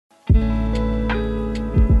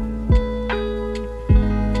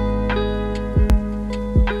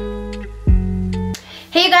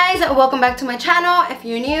welcome back to my channel. If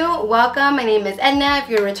you're new, welcome. My name is Edna. If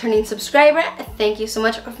you're a returning subscriber, thank you so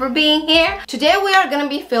much for being here. Today we are going to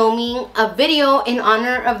be filming a video in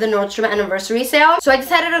honor of the Nordstrom anniversary sale. So I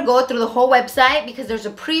decided to go through the whole website because there's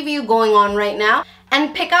a preview going on right now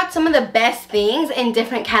and pick out some of the best things in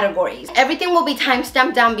different categories. Everything will be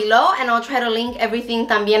timestamped down below and I'll try to link everything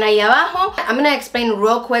también ahí abajo. I'm gonna explain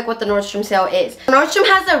real quick what the Nordstrom sale is. Nordstrom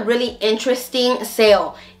has a really interesting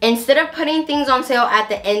sale. Instead of putting things on sale at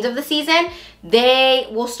the end of the season, they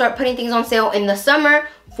will start putting things on sale in the summer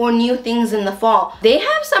for new things in the fall. They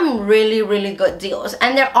have some really good deals,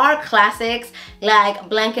 and there are classics like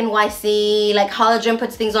Blank NYC, like Halogen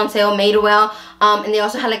puts things on sale, Madewell, and they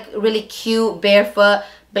also have like really cute barefoot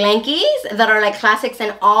blankies that are like classics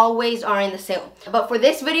and always are in the sale. But for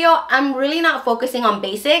this video, I'm really not focusing on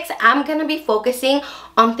basics. I'm gonna be focusing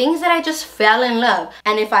on things that I just fell in love.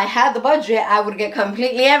 And if I had the budget, I would get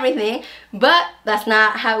completely everything, but that's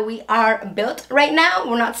not how we are built right now.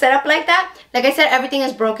 We're not set up like that. Like I said, everything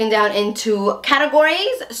is broken down into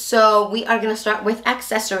categories, so we are gonna start with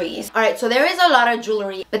accessories. All right, so there is a lot of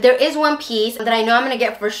jewelry, but there is one piece that I know I'm gonna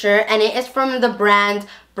get for sure, and it is from the brand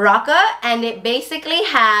Braca, and it basically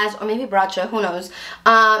has, or maybe Bracha, who knows,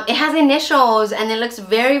 it has initials and it looks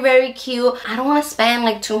very cute. I don't want to spend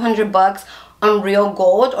like 200 bucks on real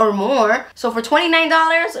gold or more, so for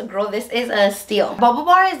 $29, girl, this is a steal. Bubble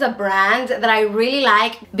Bar is a brand that I really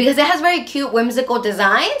like because it has very cute whimsical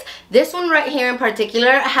designs. This one right here in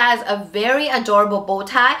particular has a very adorable bow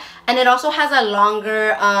tie, and it also has a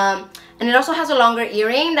longer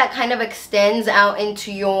earring that kind of extends out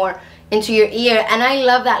into your ear, and I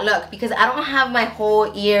love that look because I don't have my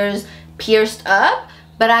whole ears pierced up,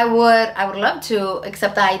 but I would love to,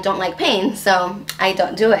 except I don't like pain, so I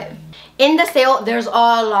don't do it. In the sale, there's a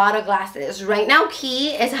lot of glasses. Right now, Key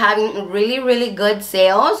is having really good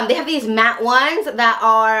sales. They have these matte ones that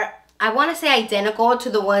are, I want to say, identical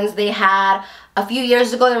to the ones they had a few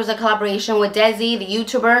years ago. There was a collaboration with Desi, the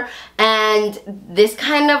YouTuber, and this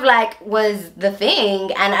kind of like was the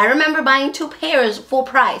thing. And I remember buying 2 pairs full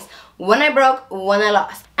price. One I broke, one I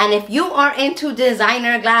lost. And if you are into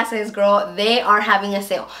designer glasses, girl, they are having a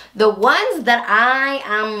sale. The ones that I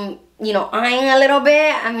am, you know, eyeing a little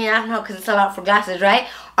bit, I mean, I don't know, because it's a lot for glasses, right,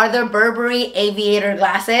 are the Burberry aviator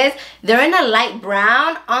glasses. They're in a light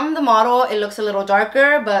brown. On the model, it looks a little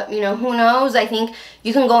darker, but, you know, who knows? I think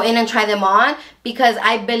you can go in and try them on because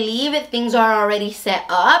I believe things are already set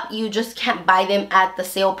up. You just can't buy them at the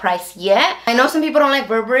sale price yet. I know some people don't like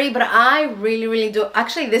Burberry, but I really do.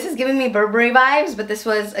 Actually, this is giving me Burberry vibes, but this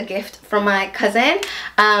was a gift from my cousin.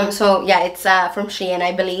 So yeah, it's from Shein,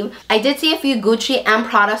 I believe. I did see a few Gucci and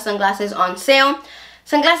Prada sunglasses on sale.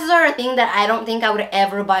 Sunglasses are a thing that I don't think I would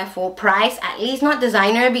ever buy full price, at least not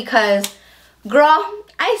designer, because girl,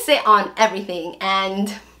 I sit on everything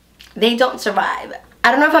and they don't survive.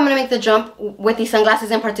 I don't know if I'm gonna make the jump with these sunglasses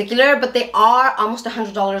in particular, but they are almost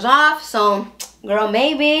 $100 off, so girl,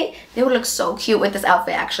 maybe they would look so cute with this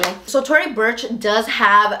outfit actually. So Tory Burch does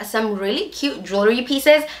have some really cute jewelry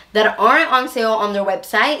pieces that aren't on sale on their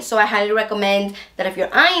website, so I highly recommend that if you're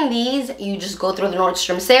eyeing these, you just go through the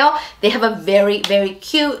Nordstrom sale. They have a very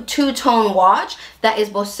cute two-tone watch that is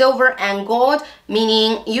both silver and gold,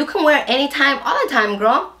 meaning you can wear anytime, all the time,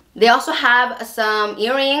 girl. They also have some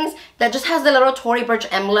earrings that just has the little Tory Burch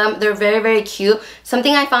emblem. They're very cute.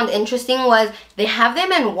 Something I found interesting was they have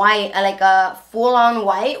them in white, like a full-on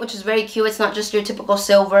white, which is very cute. It's not just your typical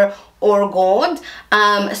silver or gold.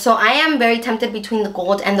 So I am very tempted between the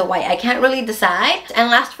gold and the white. I can't really decide.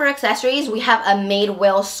 And last, for accessories, we have a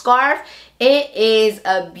Madewell scarf. It is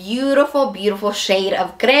a beautiful shade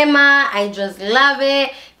of crema. I just love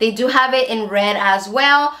it. They do have it in red as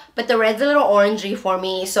well, but the red's a little orangey for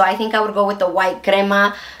me, so I think I would go with the white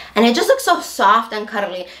crema. And it just looks so soft and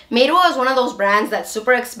cuddly. Madewell is one of those brands that's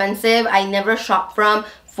super expensive. I never shop from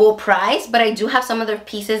full price, but I do have some of their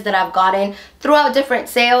pieces that I've gotten throughout different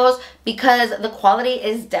sales because the quality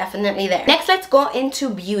is definitely there. Next, let's go into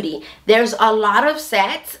beauty. There's a lot of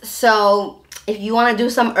sets, so if you want to do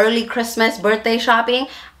some early Christmas birthday shopping,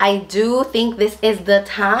 I do think this is the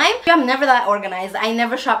time. I'm never that organized. I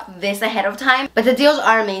never shop this ahead of time, but the deals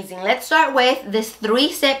are amazing. Let's start with this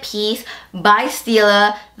 3-set piece by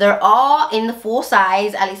Stila. They're all in the full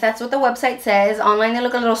size. At least that's what the website says. Online they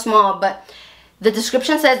look a little small, but the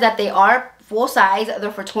description says that they are full size.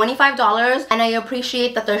 They're for $25, and I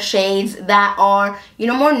appreciate that they're shades that are, you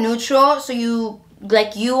know, more neutral, so you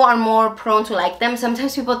are more prone to like them.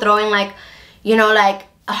 Sometimes people throw in like, you know, like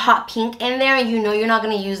a hot pink in there and you know you're not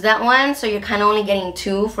going to use that one, so you're kind of only getting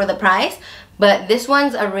 2 for the price. But this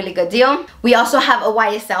one's a really good deal. We also have a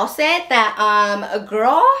YSL set that,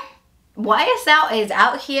 girl, YSL is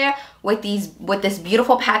out here with this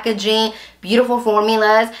beautiful packaging, beautiful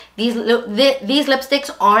formulas. These lipsticks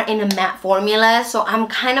are in a matte formula, so I'm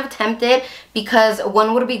kind of tempted because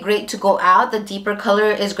one would be great to go out. The deeper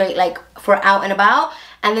color is great like for out and about,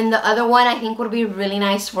 and then the other one I think would be really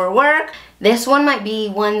nice for work. This one might be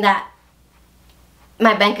one that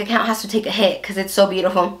my bank account has to take a hit because it's so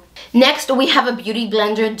beautiful. Next, we have a Beauty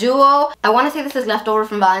Blender Duo. I want to say this is leftover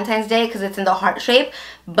from Valentine's Day because it's in the heart shape,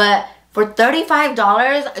 but for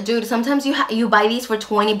 $35, dude, sometimes you buy these for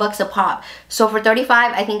 20 bucks a pop. So for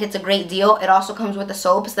 35, I think it's a great deal. It also comes with the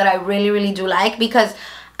soaps that I really do like, because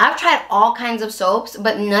I've tried all kinds of soaps,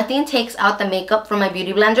 but nothing takes out the makeup from my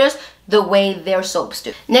beauty blenders the way their soaps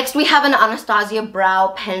do. Next, we have an Anastasia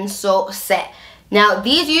Brow Pencil Set. Now,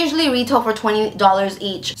 these usually retail for $20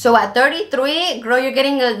 each. So at $33, girl, you're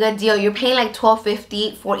getting a good deal. You're paying like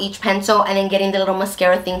 $12.50 for each pencil and then getting the little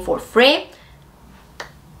mascara thing for free.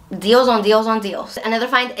 Deals on deals on deals. Another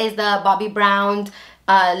find is the Bobbi Brown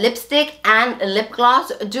lipstick and lip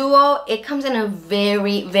gloss duo. It comes in a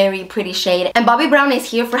very pretty shade. And Bobbi Brown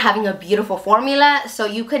is here for having a beautiful formula, so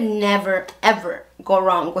you could never, ever go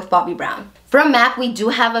wrong with Bobbi Brown. From MAC, we do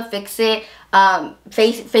have a Fix It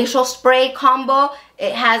facial spray combo.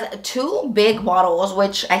 It has 2 big bottles,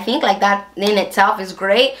 which I think like that in itself is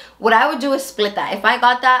great. What I would do is split that. If I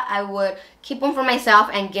got that, I would keep one for myself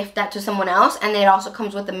and gift that to someone else. And it also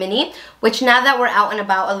comes with a mini, which now that we're out and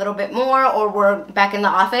about a little bit more, or we're back in the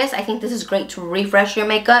office, I think this is great to refresh your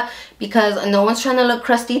makeup because no one's trying to look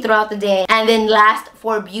crusty throughout the day. And then last,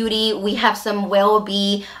 for beauty, we have some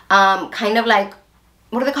Well-Be kind of like,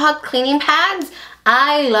 what are they called? Cleaning pads.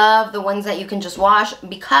 I love the ones that you can just wash,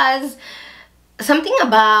 because something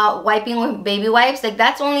about wiping with baby wipes, like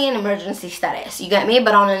that's only an emergency status, you get me?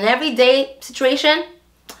 But on an everyday situation,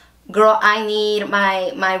 girl, I need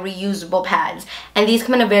my reusable pads. And these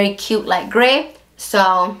come in a very cute light gray.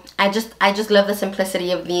 So I just love the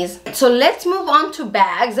simplicity of these. So let's move on to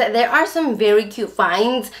bags. There are some very cute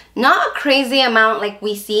finds. Not a crazy amount like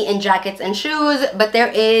we see in jackets and shoes, but there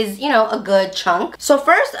is, you know, a good chunk. So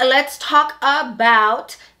first, let's talk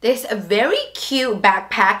about this very cute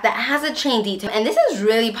backpack that has a chain detail. And this is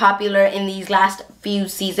really popular in these last few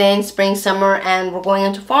seasons, spring, summer, and we're going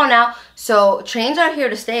into fall now. So chains are here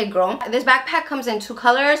to stay, girl. This backpack comes in 2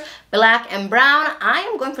 colors, black and brown. I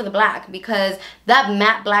am going for the black because that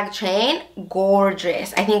matte black chain,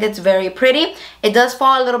 gorgeous. I think it's very pretty. It does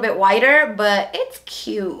fall a little bit wider, but it's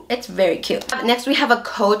cute. It's very cute. Next, we have a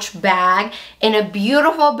Coach bag in a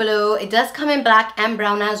beautiful blue. It does come in black and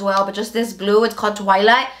brown as well, but just this blue, it's called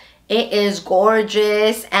Twilight. It is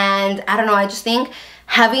gorgeous, and I don't know, I just think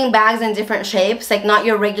having bags in different shapes, like not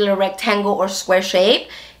your regular rectangle or square shape,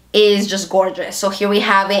 is just gorgeous. So here we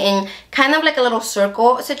have it in kind of like a little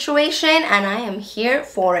circle situation, and I am here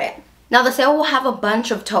for it. Now the sale will have a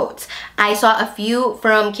bunch of totes. I saw a few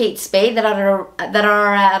from Kate Spade that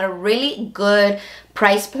are at a really good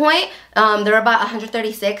price point. They're about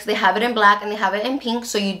 $136. They have it in black and they have it in pink,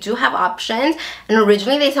 so you do have options. And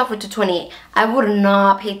originally they sell for $228. I would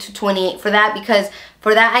not pay $228 for that, because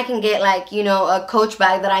for that I can get, like, you know, a Coach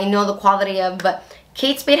bag that I know the quality of. But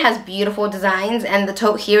Kate Spade has beautiful designs, and the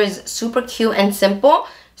tote here is super cute and simple.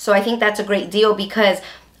 So I think that's a great deal, because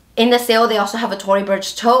in the sale they also have a Tory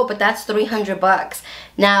Burch tote, but that's 300 bucks.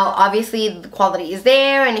 Now obviously the quality is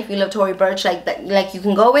there, and if you love Tory Burch, like that, like you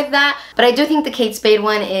can go with that. But I do think the Kate Spade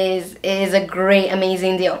one is a great,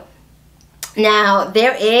 amazing deal. Now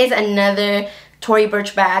there is another Tory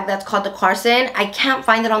Burch bag that's called the Carson. I can't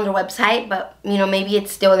find it on their website, but you know, maybe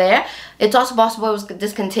it's still there. It's also possible it was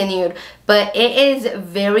discontinued, but it is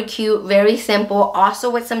very cute, very simple, also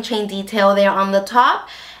with some chain detail there on the top.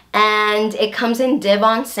 And it comes in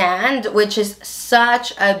Devon Sand, which is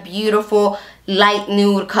such a beautiful light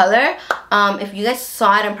nude color. If you guys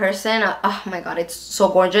saw it in person, oh my god, it's so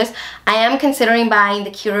gorgeous. I am considering buying the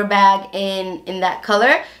Kira bag in that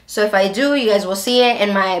color, so if I do, you guys will see it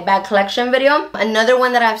in my bag collection video. Another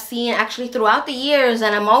one that I've seen actually throughout the years,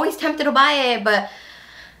 and I'm always tempted to buy it, but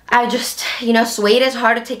I just, you know, suede is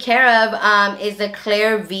hard to take care of, is the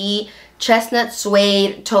Claire V chestnut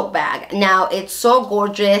suede tote bag. Now it's so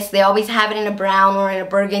gorgeous. They always have it in a brown or in a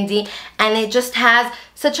burgundy, and it just has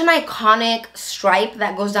such an iconic stripe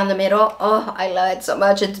that goes down the middle. Oh, I love it so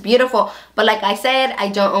much. It's beautiful. But like I said, I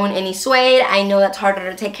don't own any suede. I know that's harder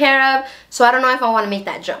to take care of, so I don't know if I want to make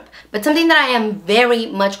that jump. But something that I am very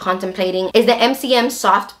much contemplating is the MCM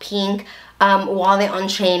soft pink wallet on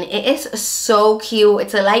chain. It is so cute.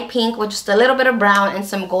 It's a light pink with just a little bit of brown and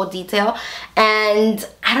some gold detail. And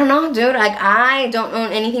I don't know, dude, like I don't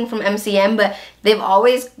own anything from MCM, but they've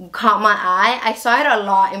always caught my eye. I saw it a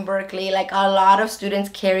lot in Berkeley. Like a lot of students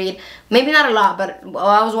carried, maybe not a lot, but while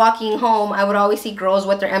I was walking home, I would always see girls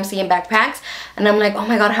with their MCM backpacks, and I'm like, oh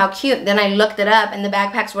my god, how cute. Then I looked it up and the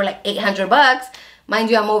backpacks were like 800 bucks. Mind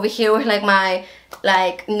you, I'm over here with like my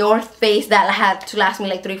North Face that had to last me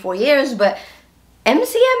like 3-4 years, but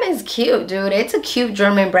MCM is cute, dude. It's a cute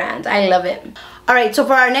German brand. I love it. Alright, so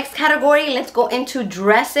for our next category, let's go into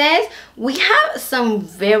dresses. We have some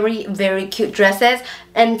very, very cute dresses,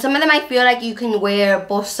 and some of them I feel like you can wear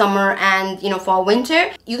both summer and, you know, fall,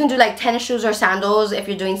 winter. You can do like tennis shoes or sandals if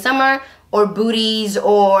you're doing summer, or booties,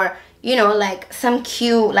 or, you know, like some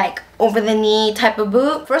cute like over the knee type of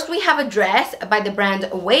boot. First we have a dress by the brand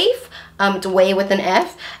Wave, it's Way with an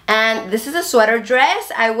F, and this is a sweater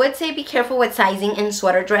dress. I would say be careful with sizing in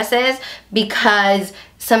sweater dresses because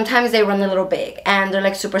sometimes they run a little big and they're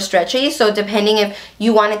like super stretchy, so depending if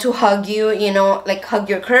you want it to hug you, you know, like hug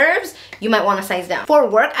your curves, you might want to size down. For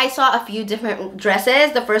work, I saw a few different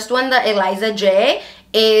dresses. The first one, the Eliza J,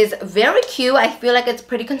 is very cute. I feel like it's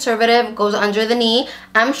pretty conservative, goes under the knee.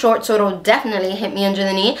 I'm short, so it'll definitely hit me under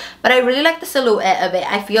the knee, but I really like the silhouette of it.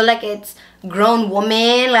 I feel like it's grown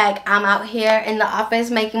woman, like I'm out here in the office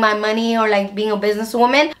making my money, or like being a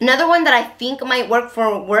businesswoman. Another one that I think might work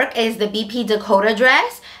for work is the BP Dakota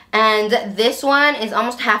dress, and this one is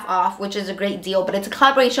almost half off, which is a great deal, but it's a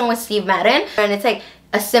collaboration with Steve Madden, and it's like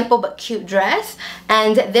a simple but cute dress.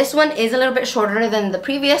 And this one is a little bit shorter than the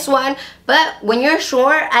previous one, but when you're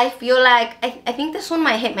short, I feel like I think this one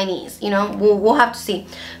might hit my knees, you know. We'll have to see.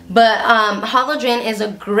 But Halogen is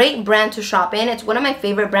a great brand to shop in. It's one of my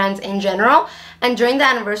favorite brands in general, and during the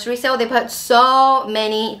anniversary sale they put so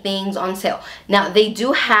many things on sale. Now they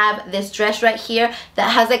do have this dress right here that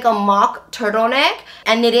has like a mock turtleneck,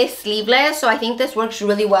 and it is sleeveless, so I think this works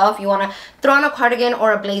really well if you want to throw on a cardigan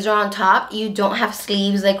or a blazer on top. You don't have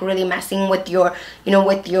sleeves like really messing with your, you know,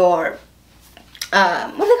 with your what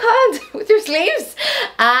are they called? With your sleeves.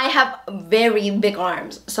 I have very big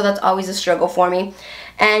arms, so that's always a struggle for me.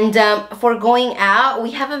 And for going out,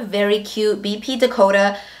 we have a very cute BP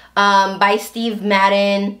Dakota by Steve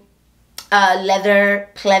Madden leather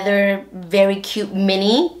pleather, very cute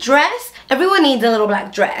mini dress. Everyone needs a little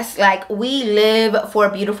black dress. Like, we live for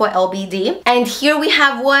a beautiful LBD, and here we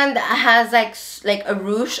have one that has like a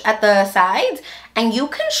ruche at the sides, and you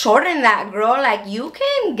can shorten that, girl. Like, you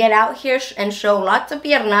can get out here and show lots of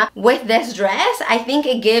pierna with this dress. I think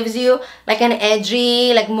it gives you like an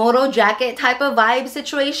edgy, like moto jacket type of vibe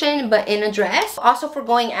situation, but in a dress. Also, for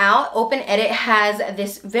going out, Open Edit has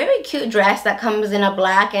this very cute dress that comes in a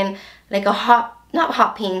black and like a not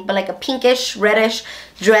hot pink, but like a pinkish reddish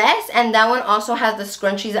dress, and that one also has the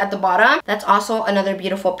scrunchies at the bottom. That's also another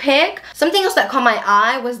beautiful pick. Something else that caught my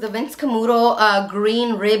eye was the Vince Camuto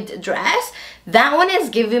green ribbed dress. That one is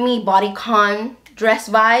giving me bodycon dress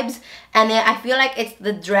vibes, and then I feel like it's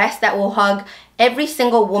the dress that will hug every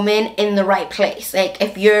single woman in the right place. Like,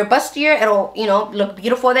 if you're bustier, it'll, you know, look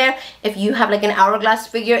beautiful there. If you have like an hourglass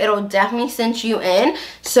figure, it'll definitely cinch you in.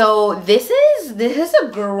 So this is a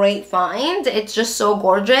great find. It's just so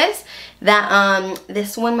gorgeous that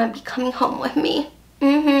this one might be coming home with me.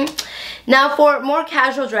 Now, for more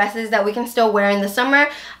casual dresses that we can still wear in the summer,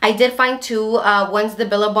 I did find two. One's the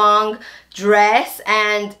Billabong dress,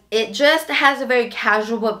 and it just has a very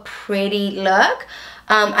casual but pretty look.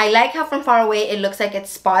 I like how from far away it looks like it's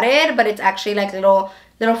spotted, but it's actually like little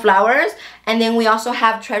flowers. And then we also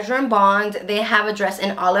have Treasure and Bond. They have a dress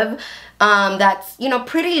in olive that's, you know,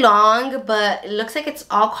 pretty long, but it looks like it's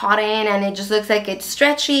all cotton, and it just looks like it's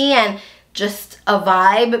stretchy and just a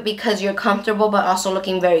vibe because you're comfortable but also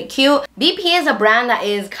looking very cute. BP is a brand that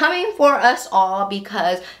is coming for us all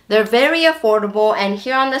because they're very affordable, and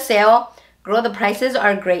here on the sale, girl, the prices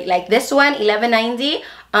are great. Like this one, $11.90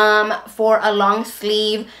 for a long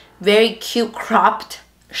sleeve, very cute cropped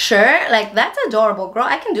shirt. Like, that's adorable, girl.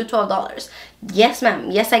 I can do $12. Yes, ma'am.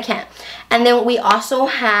 Yes, I can. And then we also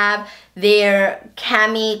have their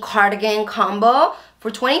cami cardigan combo for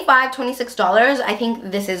 $25, $26. I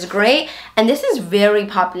think this is great, and this is very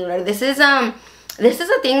popular. This is a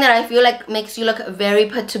thing that I feel like makes you look very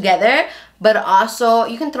put together, but also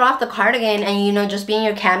you can throw off the cardigan and, you know, just be in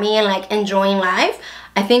your cami and like enjoying life.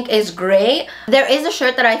 I think is great. There is a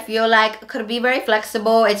shirt that I feel like could be very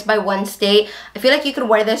flexible. It's by One State. I feel like you could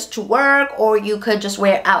wear this to work, or you could just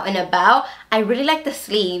wear it out and about. I really like the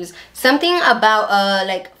sleeves. Something about a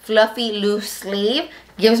like fluffy loose sleeve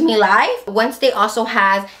gives me life. Wednesday also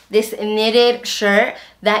has this knitted shirt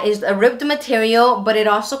that is a ribbed material, but it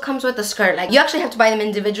also comes with a skirt. Like, you actually have to buy them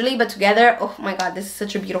individually, but together, oh my god, this is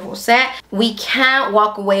such a beautiful set. We can't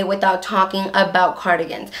walk away without talking about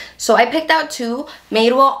cardigans. So I picked out two.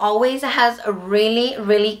 Madewell always has a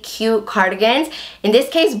really cute cardigans. In this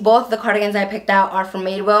case, both the cardigans I picked out are from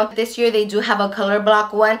Madewell. This year they do have a color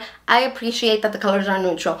block one. I appreciate that the colors are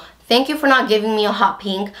neutral. Thank you for not giving me a hot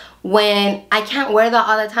pink when I can't wear that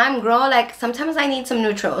all the time, girl. Like, sometimes I need some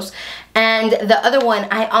neutrals. And the other one,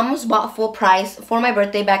 I almost bought full price for my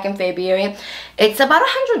birthday back in February. It's about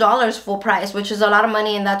 $100 full price, which is a lot of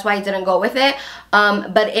money, and that's why I didn't go with it.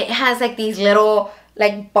 But it has like these little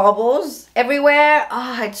like bubbles everywhere.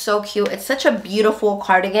 Oh, it's so cute. It's such a beautiful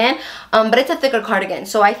cardigan, but it's a thicker cardigan,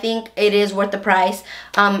 so I think it is worth the price.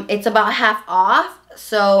 It's about half off,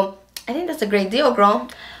 so I think that's a great deal, girl.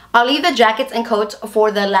 I'll leave the jackets and coats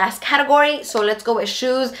for the last category, so let's go with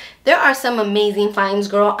shoes. There are some amazing finds,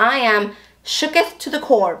 girl. I am shooketh to the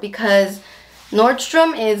core because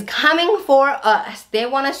Nordstrom is coming for us. They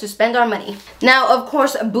want us to spend our money. Now, of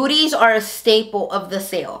course, booties are a staple of the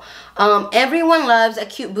sale. Everyone loves a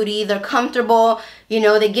cute booty. They're comfortable. You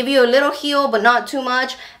know, they give you a little heel, but not too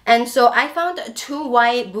much. And so I found two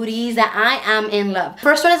white booties that I am in love.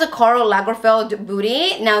 First one is a Karl Lagerfeld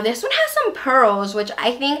booty. Now, this one has some pearls, which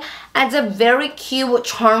I think adds a very cute,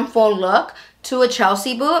 charmful look to a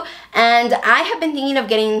Chelsea boot. And I have been thinking of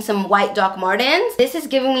getting some white Doc Martens. This is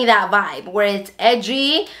giving me that vibe where it's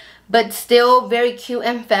edgy but still very cute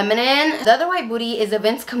and feminine. The other white booty is a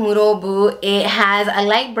Vince Camuto boot. It has a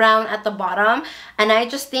light brown at the bottom, and I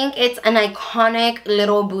just think it's an iconic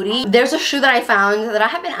little booty. There's a shoe that I found that I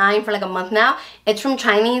have been eyeing for like a month now. It's from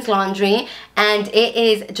Chinese Laundry, and it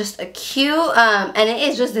is just a cute and it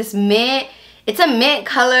is just this mint, it's a mint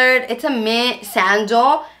colored, it's a mint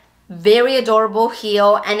sandal. Very adorable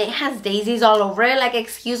heel, and it has daisies all over it. Like,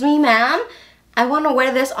 excuse me, ma'am, I want to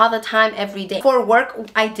wear this all the time, every day. For work,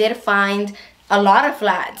 I did find a lot of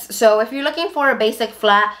flats. So if you're looking for a basic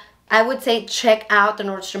flat, I would say check out the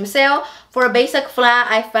Nordstrom sale. For a basic flat,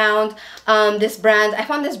 I found this brand. I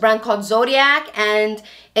found this brand called Zodiac, and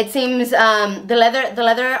it seems the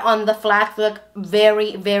leather on the flats look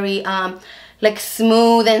very like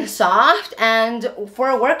smooth and soft. And for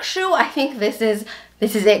a work shoe, I think this is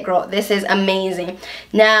it, girl. This is amazing.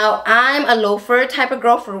 Now, I'm a loafer type of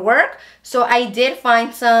girl for work, so I did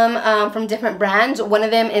find some from different brands. One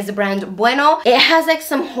of them is the brand Bueno. It has like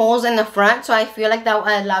some holes in the front, so I feel like that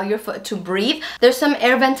will allow your foot to breathe. There's some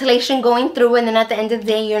air ventilation going through, and then at the end of the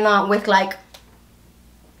day, you're not with like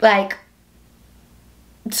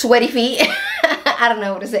sweaty feet. I don't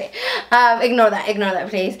know what to say. Ignore that,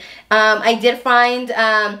 please. I did find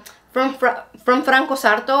from Franco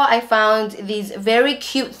Sarto, I found these very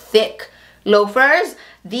cute, thick loafers.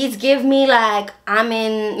 These give me like I'm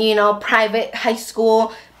in, you know, private high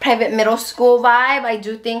school, private middle school vibe. I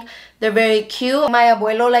do think they're very cute. My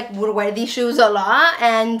abuelo like would wear these shoes a lot,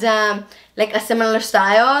 and like a similar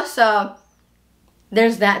style. So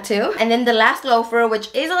there's that too. And then the last loafer, which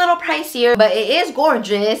is a little pricier, but it is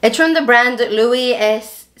gorgeous. It's from the brand Louis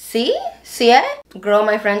SC. See it? Girl,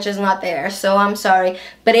 my French is not there, so I'm sorry.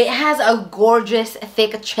 But it has a gorgeous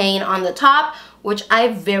thick chain on the top, which I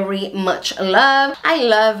very much love. I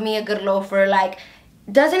love me a good loafer. Like,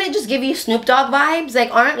 doesn't it just give you Snoop Dogg vibes?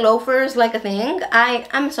 Like, aren't loafers like a thing?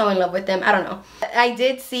 I'm so in love with them. I don't know. I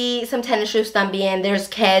did see some tennis shoes también. There's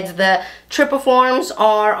Keds. The triple forms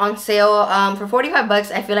are on sale for 45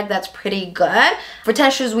 bucks. I feel like that's pretty good. For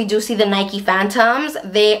tennis shoes, we do see the Nike Phantoms.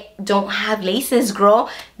 They don't have laces, girl.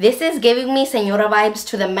 This is giving me Señora vibes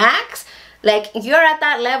to the max. Like, you're at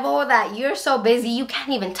that level that you're so busy you can't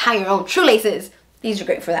even tie your own shoelaces. These are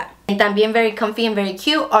great for that. And también very comfy and very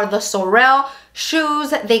cute are the Sorel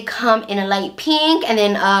shoes. They come in a light pink and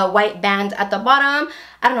then a white band at the bottom.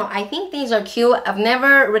 I don't know, I think these are cute. I've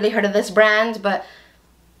never really heard of this brand, but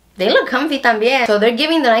they look comfy también. So they're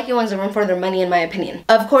giving the Nike ones a run for their money, in my opinion.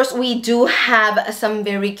 Of course, we do have some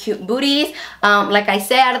very cute booties. Like I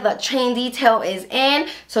said, the chain detail is in.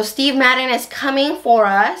 So Steve Madden is coming for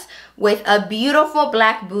us with a beautiful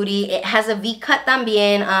black booty. It has a V-cut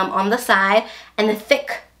también on the side, and a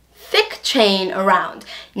thick chain around.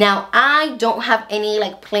 Now, I don't have any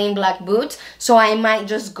like plain black boots, so I might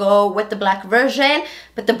just go with the black version.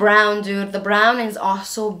 But the brown, dude, the brown is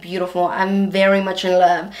also beautiful. I'm very much in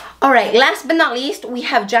love. All right, last but not least, we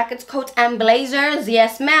have jackets, coats, and blazers.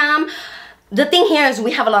 Yes, ma'am. The thing here is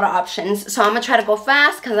we have a lot of options, so I'm gonna try to go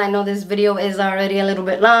fast because I know this video is already a little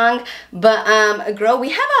bit long. But girl, we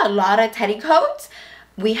have a lot of teddy coats.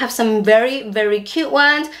 We have some very cute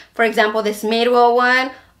ones. For example, this Madewell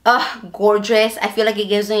one. Gorgeous. I feel like it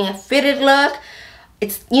gives me a fitted look.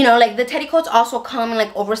 It's, you know, like the teddy coats also come in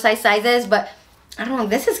like oversized sizes, but I don't know,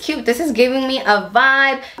 this is cute. This is giving me a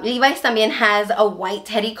vibe. Levi's también has a white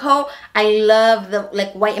teddy coat. I love the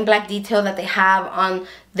like white and black detail that they have on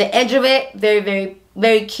the edge of it. Very, very,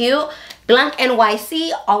 very cute. Blanc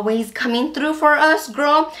NYC always coming through for us,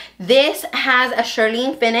 girl. This has a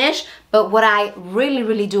Shirlene finish, but what I really,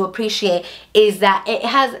 really do appreciate is that it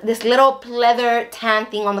has this little pleather tan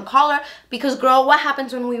thing on the collar, because girl, what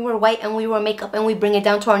happens when we wear white and we wear makeup and we bring it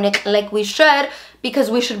down to our neck like we should, because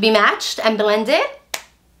we should be matched and blended?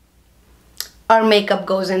 Our makeup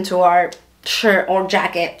goes into our shirt or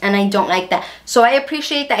jacket, and I don't like that. So I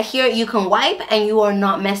appreciate that here you can wipe and you are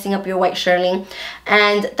not messing up your white Shirlene.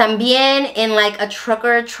 And también in like a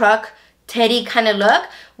truck teddy kind of look,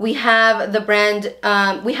 we have the brand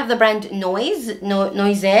Noise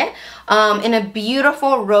in a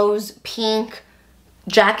beautiful rose pink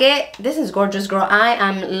jacket. This is gorgeous, girl. I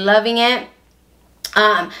am loving it.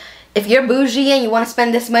 If you're bougie and you want to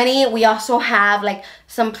spend this money, we also have like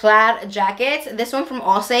some plaid jackets. This one from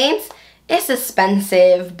All Saints. It's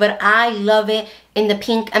expensive, but I love it in the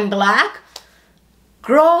pink and black.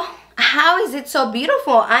 Girl, how is it so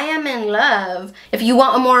beautiful? I am in love. If you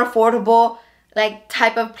want a more affordable like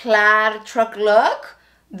type of plaid truck look,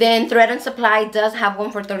 then Thread and Supply does have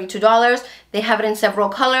one for $32. They have it in several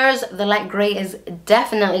colors. The light gray is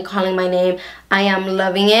definitely calling my name. I am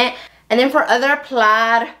loving it. And then for other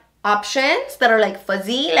plaid options that are like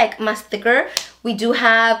fuzzy, like más thicker, we do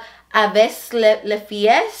have Aves Le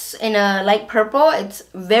Fies in a light purple. It's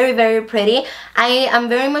very, very pretty. I am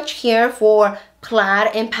very much here for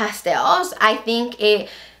plaid in pastels. I think it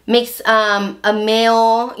makes a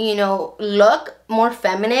male, you know, look more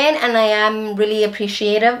feminine, and I am really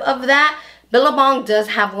appreciative of that. Billabong does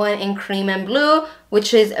have one in cream and blue,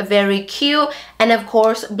 which is very cute. And of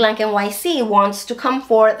course, Blanc NYC wants to come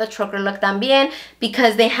for the trucker look también,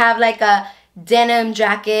 because they have like a denim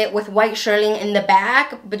jacket with white shirling in the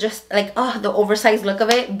back, but just like, oh, the oversized look of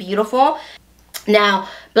it, beautiful. Now,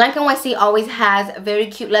 Blanc NYC always has very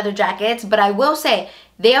cute leather jackets, but I will say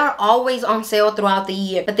they are always on sale throughout the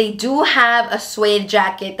year. But they do have a suede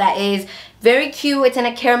jacket that is very cute. It's in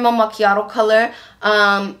a caramel macchiato color.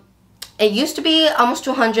 It used to be almost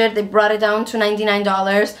 $200. They brought it down to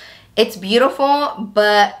 $99. It's beautiful,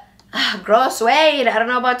 but girl, suede. I don't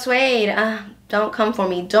know about suede. Don't come for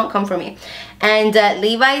me. Don't come for me. And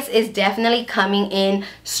Levi's is definitely coming in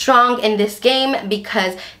strong in this game,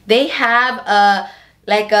 because they have a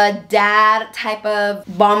like a dad type of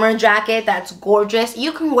bomber jacket that's gorgeous.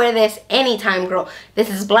 You can wear this anytime, girl. This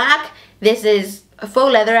is black. This is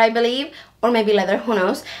faux leather, I believe, or maybe leather, who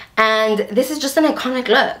knows. And this is just an iconic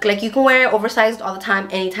look. Like, you can wear it oversized all the time,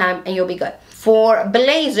 anytime, and you'll be good. For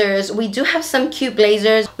blazers, we do have some cute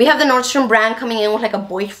blazers. We have the Nordstrom brand coming in with like a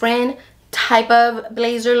boyfriend type of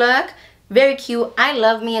blazer look. Very cute. I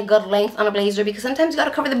love me a good length on a blazer, because sometimes you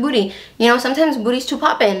gotta cover the booty. You know, sometimes booty's too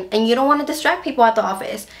poppin' and you don't want to distract people at the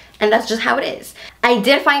office. And that's just how it is. I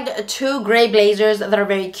did find two gray blazers that are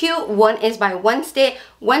very cute. One is by Wednesday.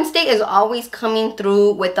 Wednesday is always coming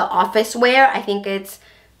through with the office wear. I think it's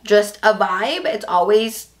just a vibe. It's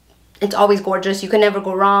always gorgeous. You can never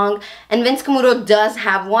go wrong. And Vince Camuto does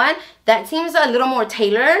have one that seems a little more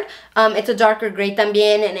tailored. It's a darker gray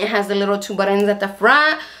también, and it has the little two buttons at the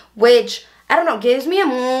front, which, I don't know, gives me a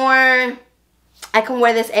more... I can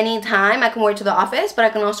wear this anytime. I can wear it to the office, but I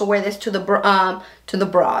can also wear this to the bar.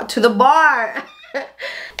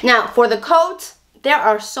 Now, for the coat, there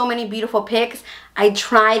are so many beautiful picks. I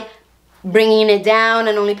tried bringing it down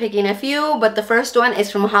and only picking a few, but the first one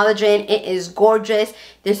is from Halogen. It is gorgeous.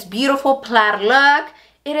 This beautiful plaid look.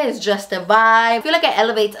 It is just a vibe. I feel like it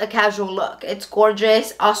elevates a casual look. It's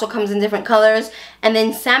gorgeous. Also comes in different colors. And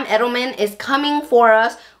then Sam Edelman is coming for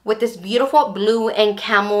us with this beautiful blue and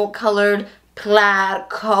camel colored plaid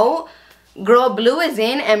coat. Girl, blue is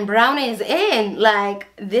in and brown is in. Like,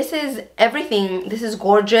 this is everything. This is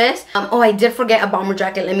gorgeous. Oh, I did forget a bomber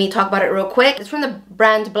jacket. Let me talk about it real quick. It's from the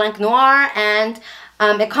brand Blanc Noir, and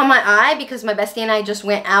it caught my eye because my bestie and I just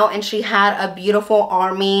went out and she had a beautiful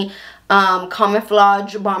army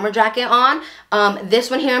camouflage bomber jacket on.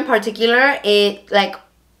 This one here in particular, it like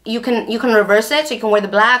you can reverse it, so you can wear the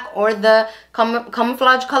black or the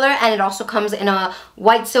camouflage color, and it also comes in a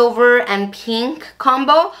white, silver, and pink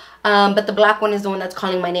combo. But the black one is the one that's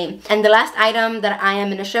calling my name. And the last item that I am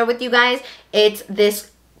going to share with you guys, it's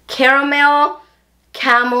this caramel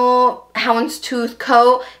camel houndstooth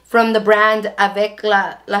coat from the brand Avec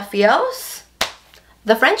la Fios.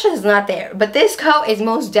 The French is not there, but this coat is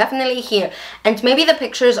most definitely here. And maybe the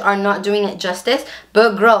pictures are not doing it justice,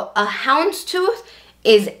 but girl, a houndstooth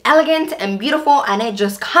is elegant and beautiful, and it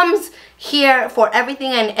just comes here for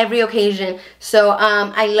everything and every occasion. So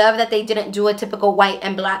I love that they didn't do a typical white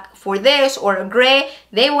and black for this or a gray.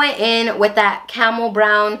 They went in with that camel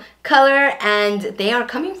brown color, and they are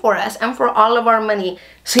coming for us and for all of our money.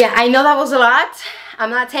 So yeah, I know that was a lot. I'm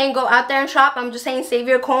not saying go out there and shop. I'm just saying save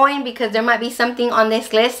your coin, because there might be something on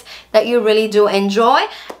this list that you really do enjoy.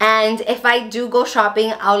 And if I do go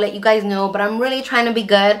shopping, I'll let you guys know, but I'm really trying to be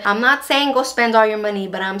good. I'm not saying go spend all your money,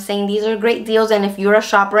 but I'm saying these are great deals. And if you're a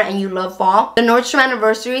shopper and you love fall, the Nordstrom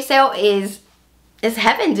anniversary sale is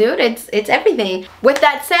heaven, dude. It's everything. With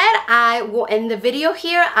that said, I will end the video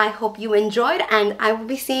here. I hope you enjoyed, and I will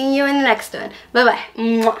be seeing you in the next one. Bye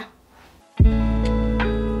bye.